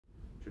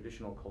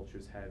traditional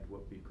cultures had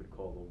what we could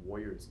call the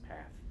warrior's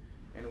path.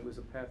 And it was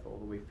a path all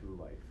the way through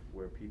life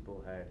where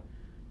people had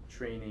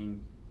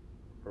training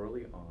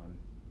early on.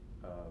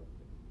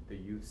 The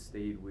youth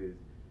stayed with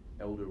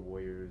elder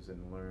warriors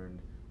and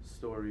learned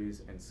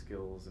stories and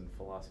skills and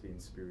philosophy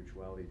and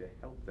spirituality to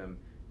help them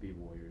be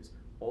warriors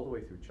all the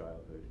way through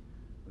childhood.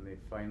 When they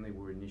finally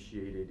were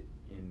initiated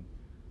in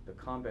the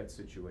combat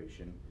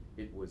situation,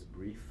 it was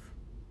brief,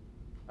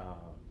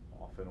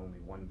 often only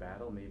one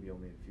battle, maybe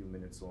only a few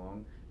minutes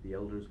long. The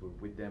elders were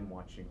with them,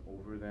 watching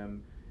over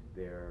them.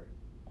 Their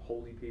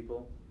holy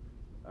people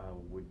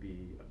would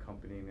be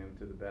accompanying them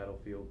to the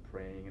battlefield,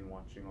 praying and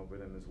watching over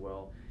them as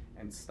well,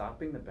 and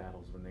stopping the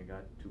battles when they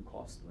got too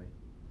costly.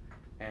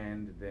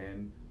 And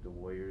then the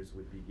warriors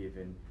would be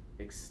given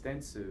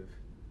extensive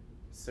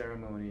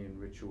ceremony and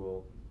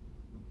ritual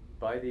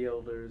by the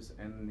elders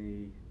and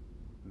the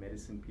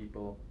medicine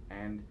people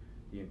and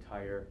the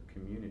entire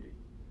community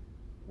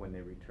when they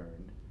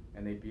returned.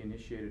 And they'd be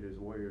initiated as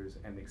warriors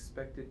and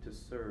expected to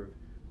serve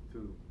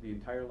through the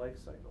entire life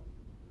cycle.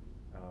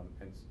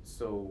 And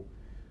so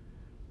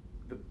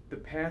the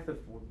path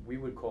of what we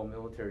would call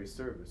military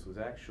service was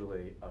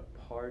actually a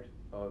part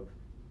of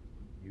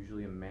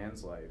usually a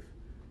man's life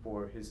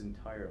for his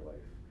entire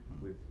life,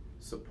 with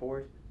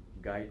support,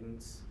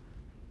 guidance,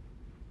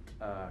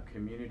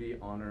 community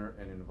honor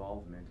and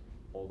involvement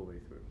all the way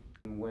through.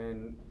 And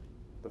when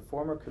the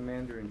former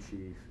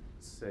commander-in-chief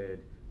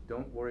said,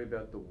 "Don't worry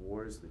about the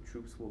wars, the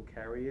troops will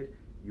carry it,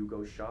 you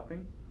go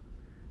shopping,"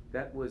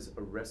 that was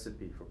a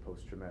recipe for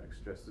post-traumatic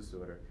stress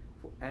disorder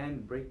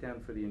and breakdown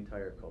for the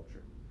entire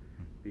culture.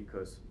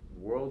 Because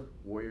world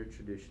warrior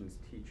traditions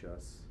teach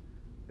us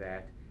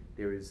that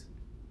there is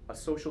a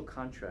social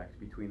contract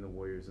between the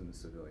warriors and the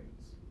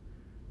civilians.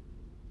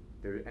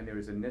 There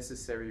is a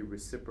necessary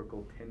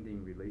reciprocal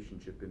tending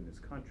relationship in this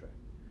contract.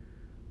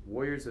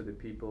 Warriors are the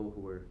people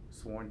who are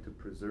sworn to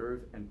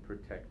preserve and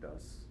protect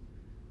us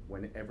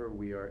whenever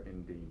we are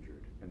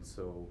endangered. And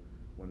so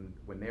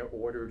when they're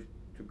ordered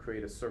to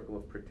create a circle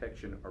of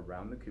protection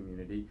around the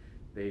community,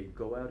 they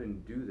go out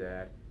and do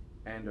that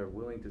and are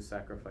willing to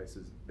sacrifice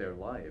their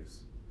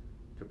lives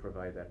to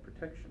provide that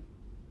protection.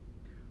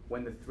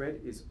 When the threat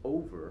is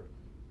over,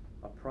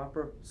 a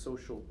proper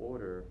social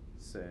order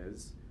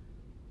says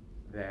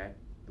that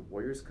the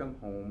warriors come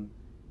home,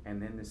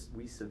 and then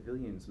we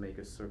civilians make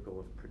a circle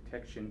of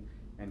protection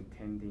and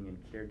tending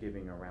and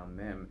caregiving around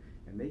them,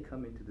 and they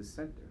come into the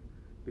center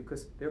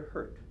because they're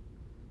hurt,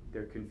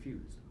 they're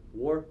confused.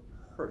 War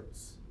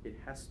hurts, it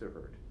has to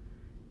hurt.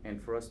 And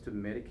for us to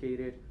medicate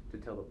it, to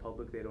tell the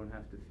public they don't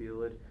have to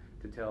feel it,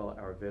 to tell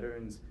our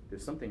veterans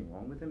there's something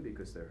wrong with them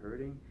because they're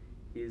hurting,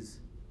 is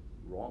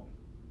wrong.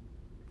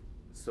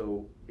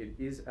 So it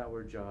is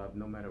our job,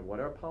 no matter what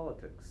our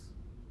politics,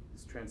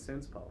 this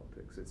transcends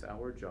politics, it's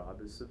our job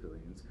as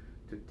civilians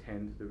to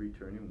tend the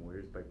returning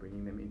warriors by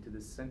bringing them into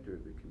the center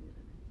of the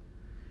community.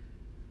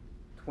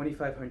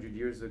 2,500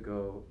 years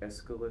ago,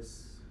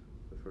 Aeschylus,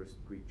 the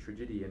first Greek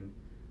tragedian,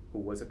 who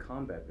was a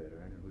combat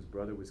veteran and whose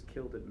brother was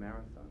killed at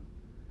Marathon,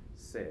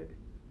 said,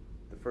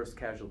 "The first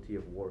casualty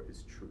of war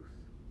is truth."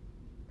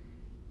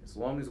 As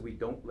long as we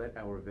don't let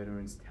our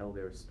veterans tell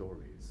their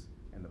stories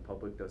and the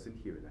public doesn't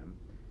hear them,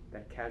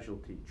 that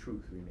casualty,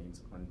 truth,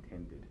 remains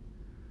untended.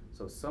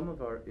 So some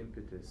of our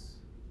impetus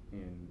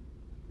in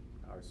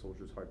our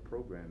Soldier's Heart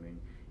programming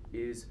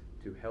is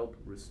to help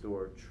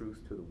restore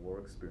truth to the war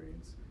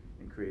experience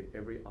and create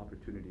every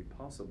opportunity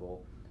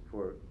possible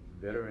for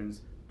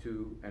veterans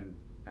and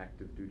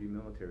active duty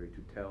military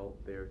to tell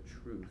their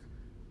truth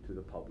to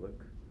the public,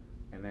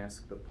 and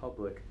ask the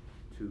public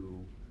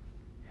to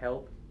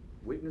help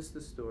witness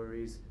the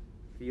stories,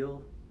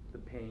 feel the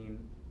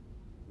pain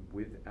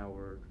with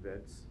our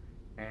vets,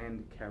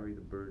 and carry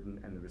the burden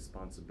and the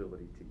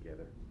responsibility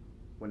together.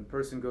 When a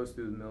person goes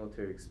through the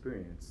military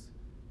experience,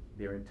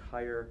 their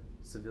entire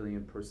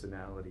civilian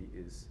personality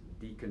is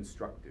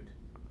deconstructed,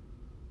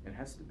 and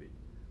has to be.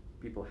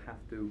 People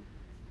have to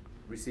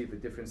receive a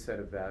different set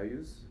of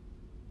values,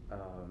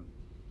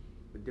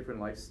 a different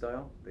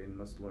lifestyle. They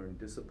must learn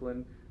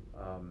discipline,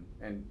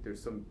 and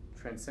there's some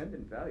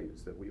transcendent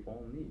values that we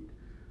all need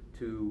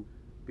to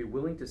be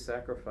willing to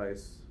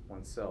sacrifice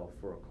oneself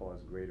for a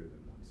cause greater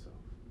than oneself,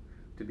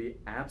 to be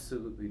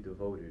absolutely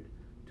devoted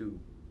to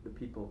the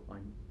people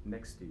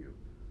next to you,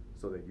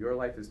 so that your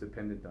life is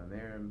dependent on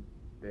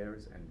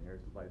theirs, and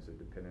their lives are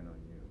dependent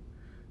on you,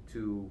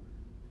 to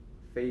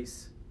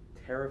face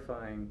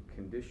terrifying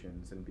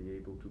conditions and be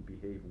able to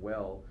behave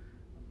well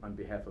on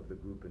behalf of the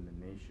group and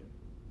the nation,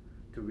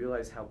 to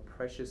realize how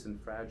precious and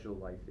fragile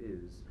life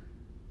is,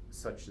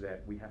 such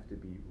that we have to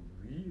be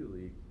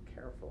really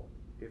careful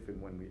if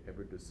and when we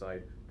ever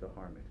decide to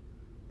harm it.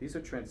 These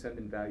are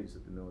transcendent values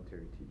that the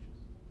military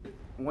teaches.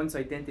 One's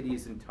identity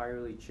is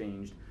entirely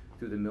changed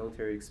through the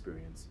military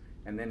experience,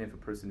 and then if a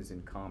person is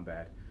in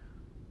combat,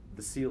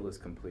 the seal is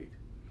complete.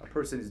 A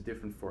person is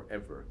different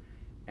forever.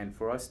 And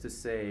for us to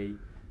say,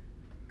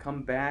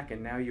 come back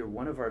and now you're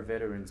one of our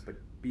veterans, but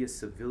be a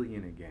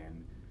civilian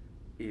again,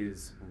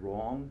 is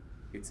wrong,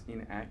 it's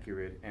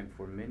inaccurate, and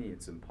for many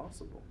it's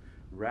impossible.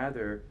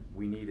 Rather,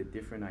 we need a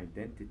different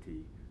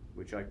identity,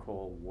 which I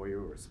call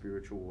warrior or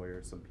spiritual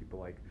warrior. Some people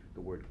like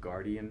the word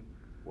guardian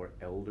or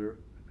elder,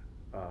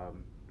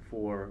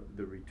 for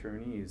the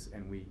returnees,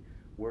 and we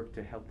work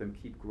to help them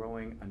keep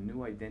growing a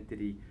new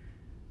identity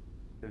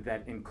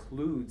that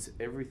includes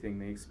everything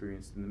they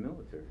experienced in the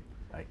military.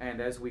 Right.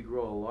 And as we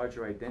grow a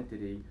larger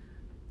identity,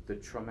 the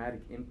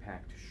traumatic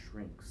impact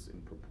shrinks in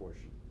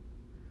proportion.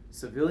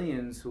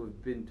 Civilians who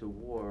have been to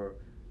war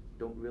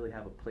don't really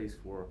have a place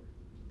for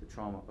the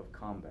trauma of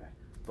combat,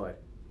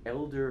 but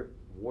elder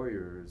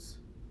warriors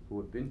who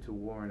have been to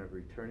war and are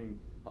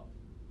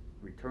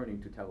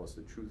returning to tell us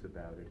the truth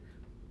about it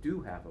do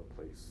have a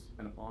place,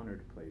 an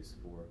honored place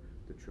for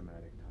the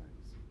traumatic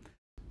times.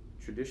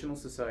 Traditional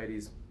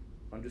societies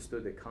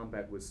understood that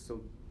combat was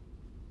so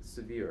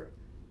severe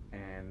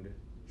and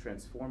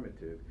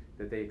transformative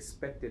that they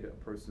expected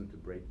a person to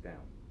break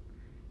down.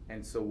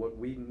 And so what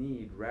we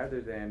need, rather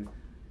than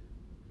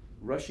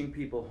rushing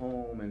people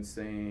home and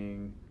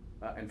saying,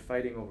 and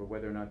fighting over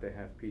whether or not they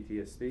have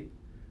PTSD,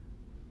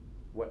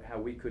 how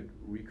we could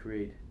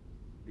recreate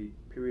the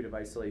period of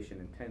isolation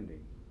and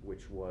tending,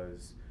 which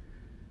was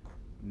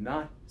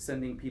not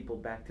sending people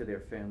back to their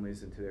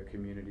families and to their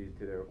communities,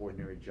 to their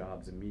ordinary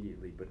jobs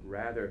immediately, but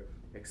rather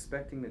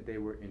expecting that they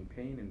were in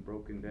pain and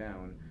broken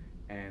down,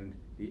 and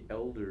the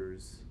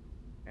elders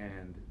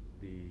and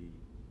the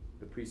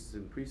priests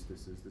and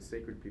priestesses, the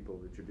sacred people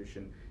of the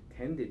tradition,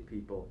 tended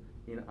people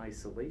in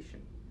isolation,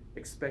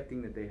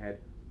 expecting that they had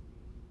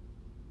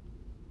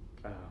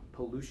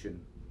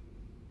pollution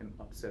and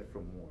upset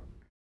from war.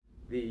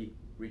 The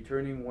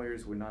returning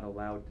warriors were not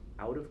allowed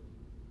out of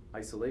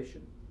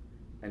isolation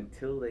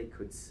until they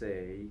could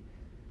say,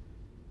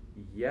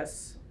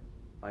 yes,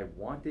 I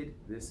wanted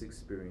this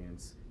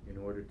experience in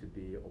order to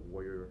be a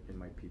warrior in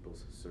my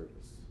people's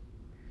service.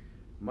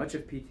 Much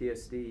of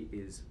PTSD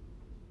is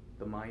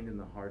the mind and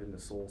the heart and the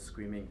soul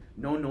screaming,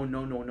 no, no,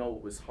 no, no, no,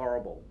 it was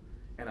horrible,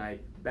 and I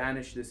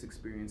banish this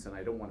experience and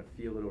I don't want to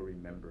feel it or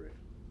remember it.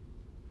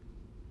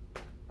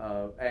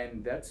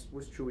 And that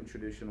was true in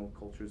traditional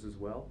cultures as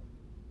well.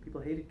 People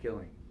hated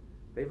killing.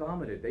 They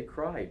vomited, they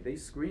cried, they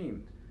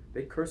screamed,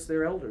 they cursed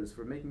their elders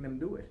for making them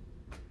do it.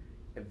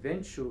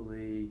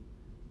 Eventually,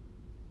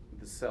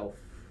 the self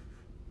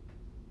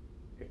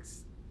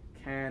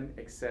can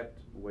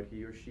accept what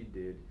he or she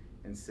did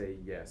and say,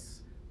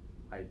 yes,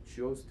 I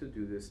chose to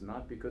do this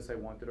not because I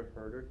wanted to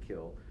hurt or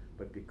kill,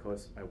 but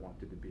because I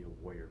wanted to be a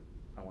warrior.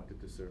 I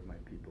wanted to serve my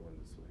people in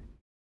this way.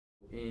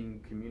 In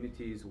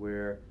communities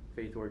where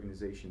faith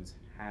organizations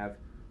have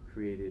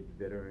created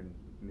veteran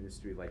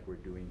ministry like we're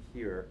doing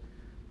here,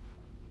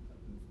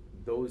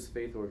 those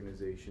faith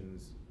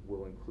organizations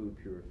will include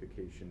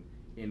purification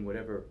in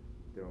whatever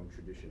their own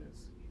tradition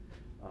is.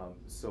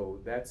 So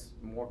that's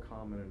more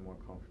common and more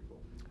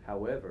comfortable.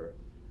 However,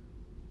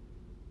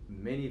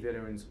 many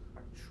veterans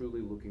are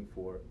truly looking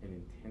for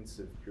an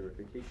intensive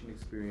purification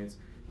experience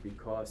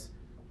because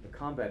the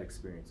combat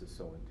experience is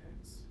so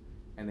intense,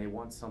 and they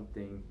want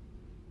something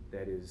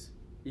that is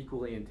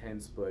equally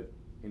intense but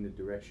in the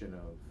direction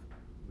of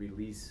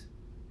release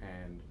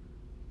and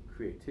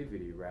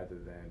creativity rather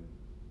than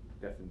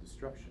death and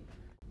destruction.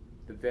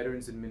 The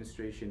Veterans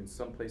Administration in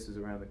some places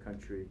around the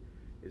country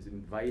is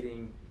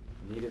inviting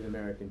Native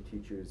American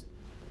teachers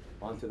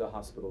onto the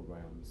hospital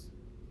grounds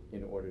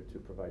in order to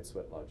provide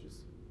sweat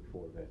lodges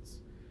for vets.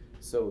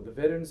 So the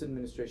Veterans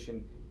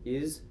Administration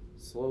is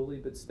slowly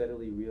but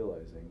steadily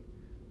realizing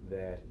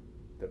that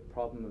the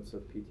problems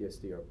of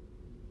PTSD are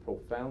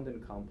profound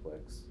and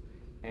complex,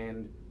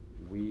 and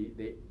we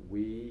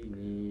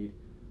need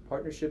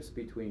partnerships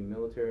between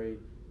military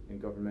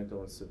and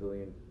governmental and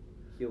civilian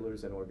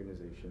healers and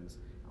organizations,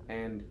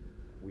 and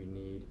we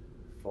need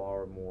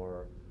far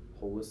more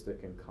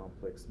holistic and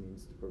complex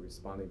means for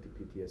responding to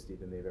PTSD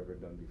than they've ever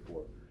done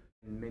before.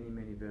 And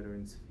many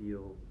veterans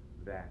feel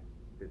that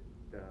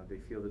they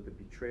feel that the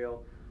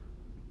betrayal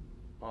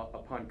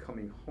upon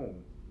coming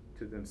home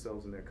to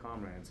themselves and their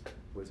comrades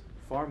was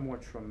far more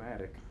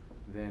traumatic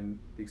than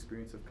the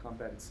experience of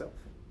combat itself.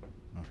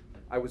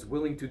 I was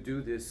willing to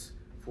do this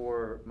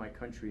for my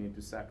country and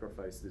to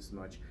sacrifice this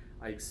much.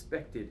 I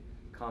expected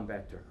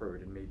combat to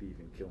hurt and maybe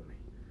even kill me.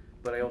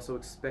 But I also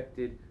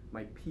expected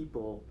my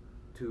people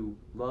to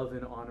love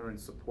and honor and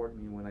support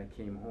me when I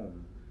came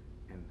home.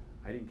 And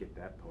I didn't get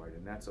that part,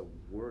 and that's a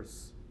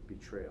worse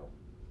betrayal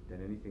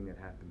than anything that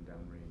happened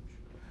downrange.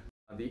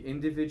 The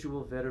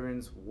individual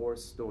veterans' war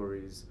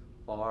stories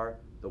are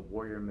the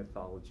warrior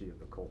mythology of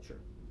the culture.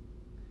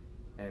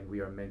 And we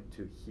are meant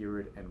to hear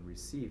it and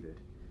receive it.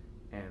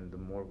 And the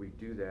more we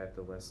do that,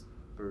 the less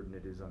burden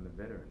it is on the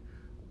veteran.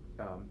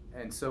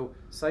 And so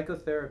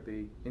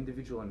psychotherapy,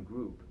 individual and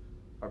group,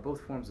 are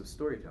both forms of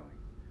storytelling.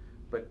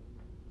 But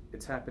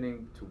it's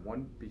happening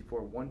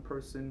before one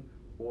person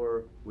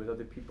or with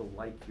other people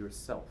like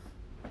yourself.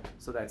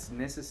 So that's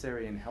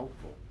necessary and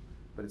helpful,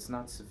 but it's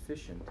not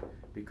sufficient,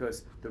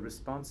 because the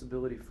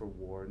responsibility for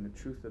war and the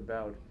truth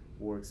about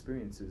war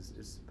experiences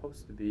is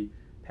supposed to be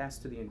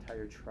passed to the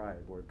entire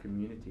tribe or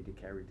community to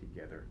carry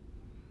together.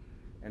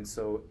 And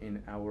so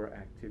in our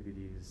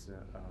activities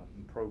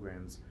and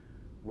programs,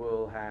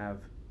 will have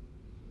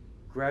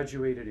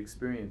graduated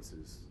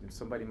experiences. And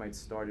somebody might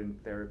start in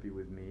therapy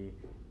with me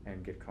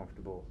and get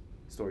comfortable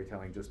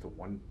storytelling just to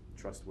one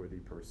trustworthy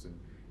person,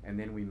 and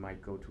then we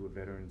might go to a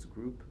veterans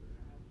group,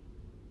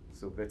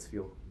 so vets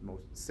feel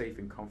most safe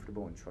and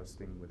comfortable and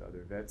trusting with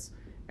other vets,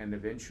 and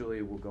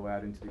eventually we'll go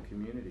out into the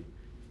community.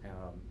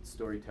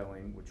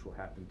 Storytelling, which will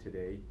happen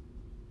today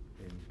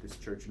in this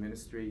church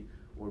ministry,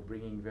 or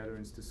bringing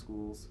veterans to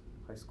schools,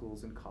 high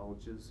schools and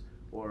colleges,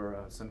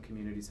 or some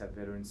communities have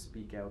veterans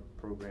speak out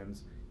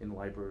programs in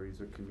libraries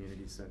or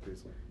community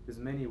centers. There's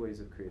many ways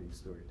of creating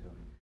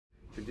storytelling.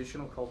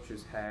 Traditional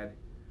cultures had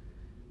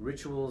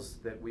rituals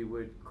that we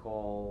would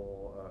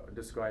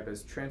describe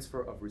as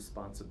transfer of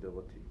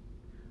responsibility,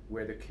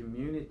 where the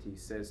community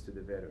says to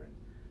the veteran,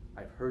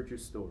 I've heard your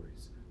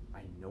stories,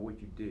 I know what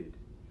you did.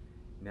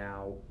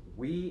 Now,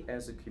 we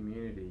as a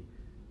community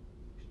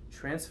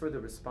transfer the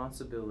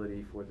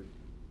responsibility for the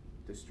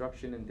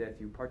destruction and death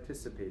you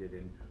participated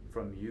in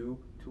from you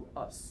to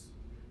us.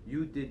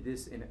 You did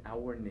this in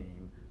our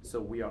name,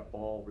 so we are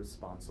all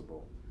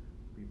responsible.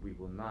 We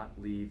will not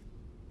leave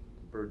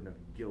the burden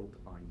of guilt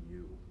on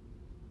you.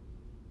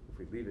 If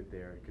we leave it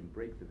there, it can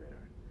break the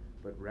veteran.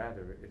 But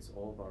rather, it's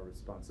all of our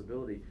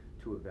responsibility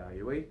to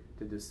evaluate,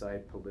 to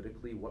decide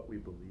politically what we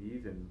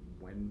believe and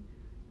when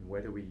and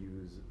whether we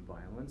use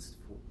violence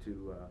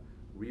to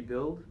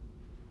rebuild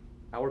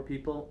our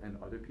people and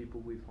other people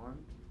we've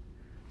harmed.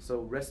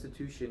 So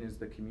restitution is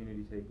the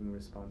community taking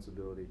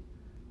responsibility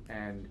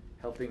and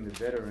helping the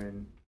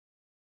veteran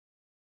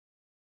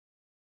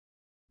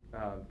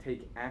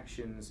take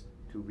actions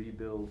to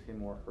rebuild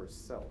him or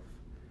herself.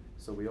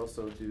 So we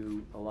also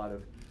do a lot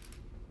of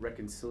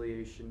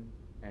reconciliation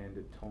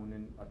and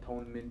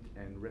atonement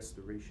and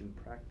restoration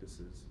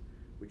practices,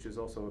 which is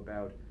also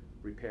about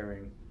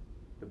repairing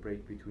the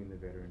break between the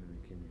veteran and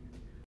the community.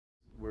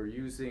 We're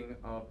using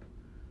up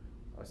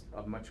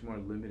a much more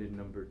limited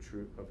number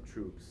of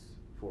troops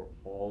for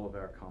all of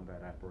our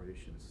combat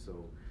operations.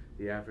 So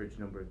the average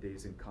number of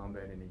days in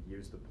combat in a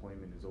year's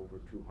deployment is over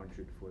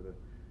 200 for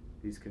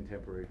these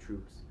contemporary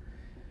troops.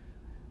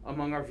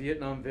 Among our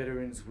Vietnam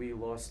veterans, we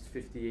lost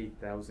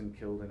 58,000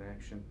 killed in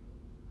action,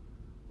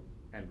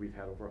 and we've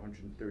had over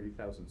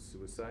 130,000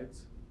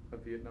 suicides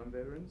of Vietnam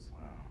veterans.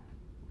 Wow.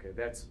 Okay,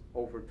 that's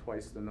over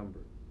twice the number.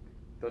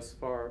 Thus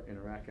far in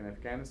Iraq and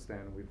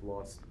Afghanistan, we've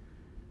lost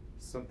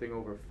something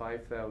over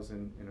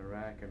 5,000 in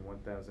Iraq and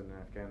 1,000 in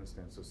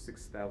Afghanistan, so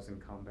 6,000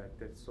 combat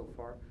deaths so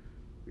far.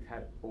 We've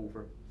had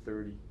over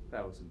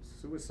 30,000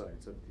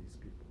 suicides of these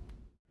people.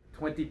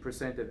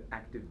 20% of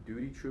active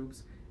duty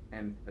troops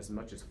and as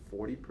much as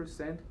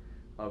 40%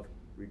 of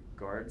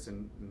guards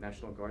and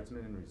National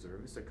Guardsmen and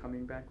reservists are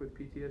coming back with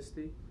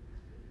PTSD.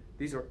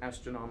 These are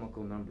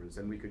astronomical numbers,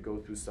 and we could go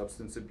through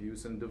substance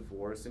abuse and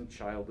divorce and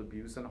child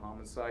abuse and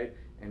homicide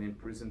and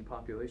imprisoned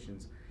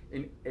populations.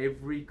 In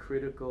every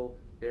critical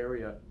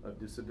area of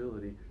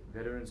disability,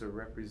 veterans are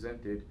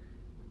represented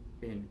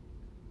in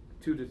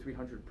 200 to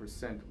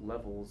 300%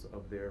 levels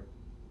of their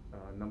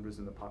numbers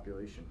in the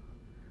population.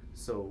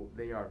 So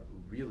they are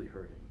really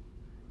hurting.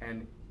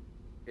 And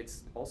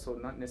it's also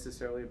not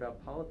necessarily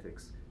about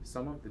politics.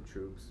 Some of the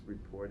troops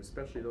report,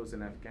 especially those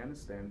in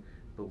Afghanistan,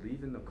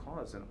 believe in the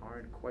cause and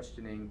aren't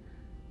questioning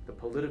the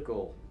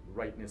political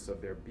rightness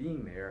of their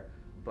being there,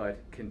 but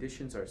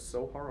conditions are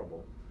so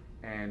horrible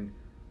and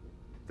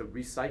the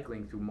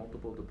recycling through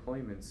multiple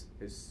deployments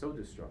is so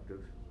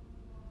destructive,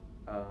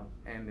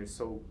 and there's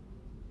so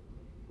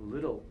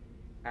little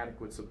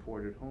adequate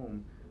support at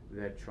home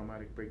that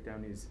traumatic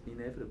breakdown is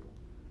inevitable.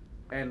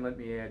 And let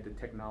me add, the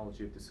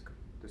technology of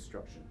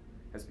destruction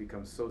has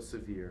become so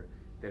severe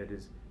that it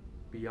is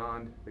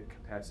beyond the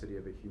capacity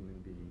of a human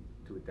being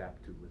to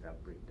adapt to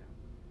without breakdown.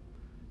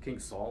 King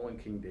Saul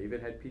and King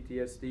David had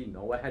PTSD,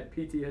 Noah had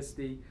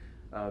PTSD,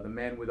 the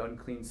man with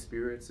unclean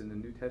spirits in the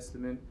New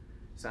Testament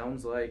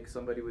sounds like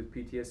somebody with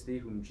PTSD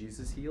whom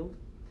Jesus healed,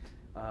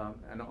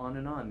 and on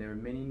and on. There are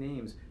many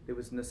names. There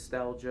was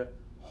nostalgia,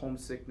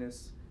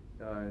 homesickness,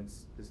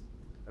 this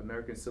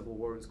American Civil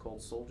War is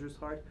called Soldier's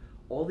Heart.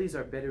 All these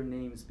are better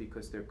names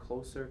because they're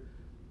closer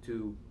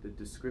to the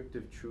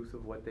descriptive truth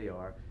of what they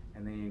are,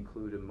 and they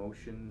include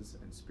emotions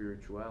and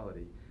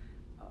spirituality.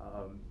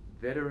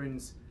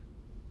 Veterans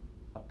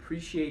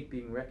appreciate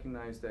being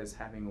recognized as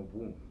having a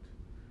wound,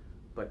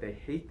 but they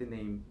hate the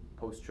name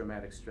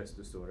post-traumatic stress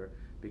disorder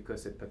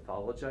because it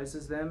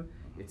pathologizes them.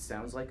 It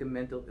sounds like a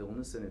mental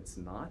illness, and it's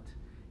not,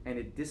 and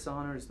it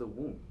dishonors the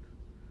wound.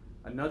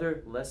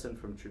 Another lesson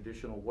from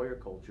traditional warrior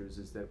cultures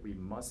is that we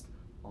must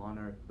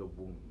honor the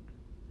wound,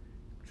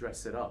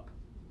 dress it up,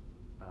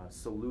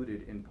 salute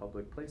it in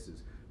public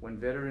places. When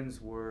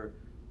veterans were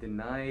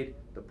denied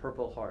the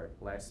Purple Heart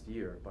last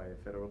year by a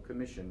federal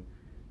commission,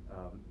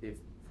 if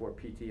for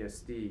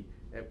PTSD,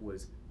 it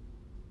was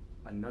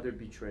another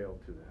betrayal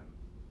to them.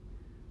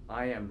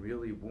 I am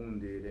really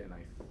wounded, and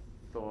I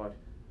thought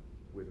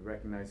with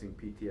recognizing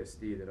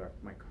PTSD that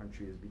my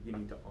country is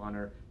beginning to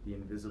honor the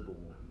invisible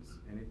wounds,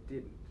 and it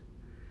didn't.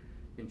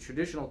 In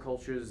traditional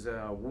cultures,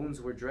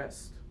 wounds were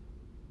dressed.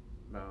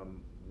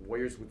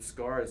 Warriors with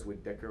scars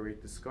would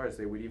decorate the scars.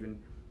 They would even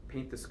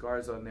paint the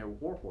scars on their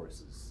war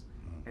horses.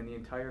 And the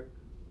entire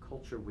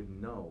culture would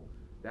know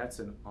that's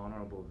an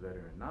honorable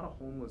veteran, not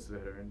a homeless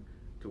veteran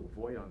to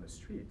avoid on the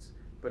streets,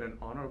 but an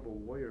honorable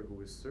warrior who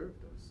has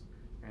served us.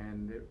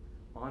 And their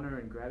honor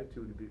and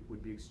gratitude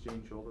would be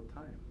exchanged all the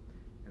time.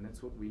 And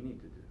that's what we need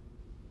to do.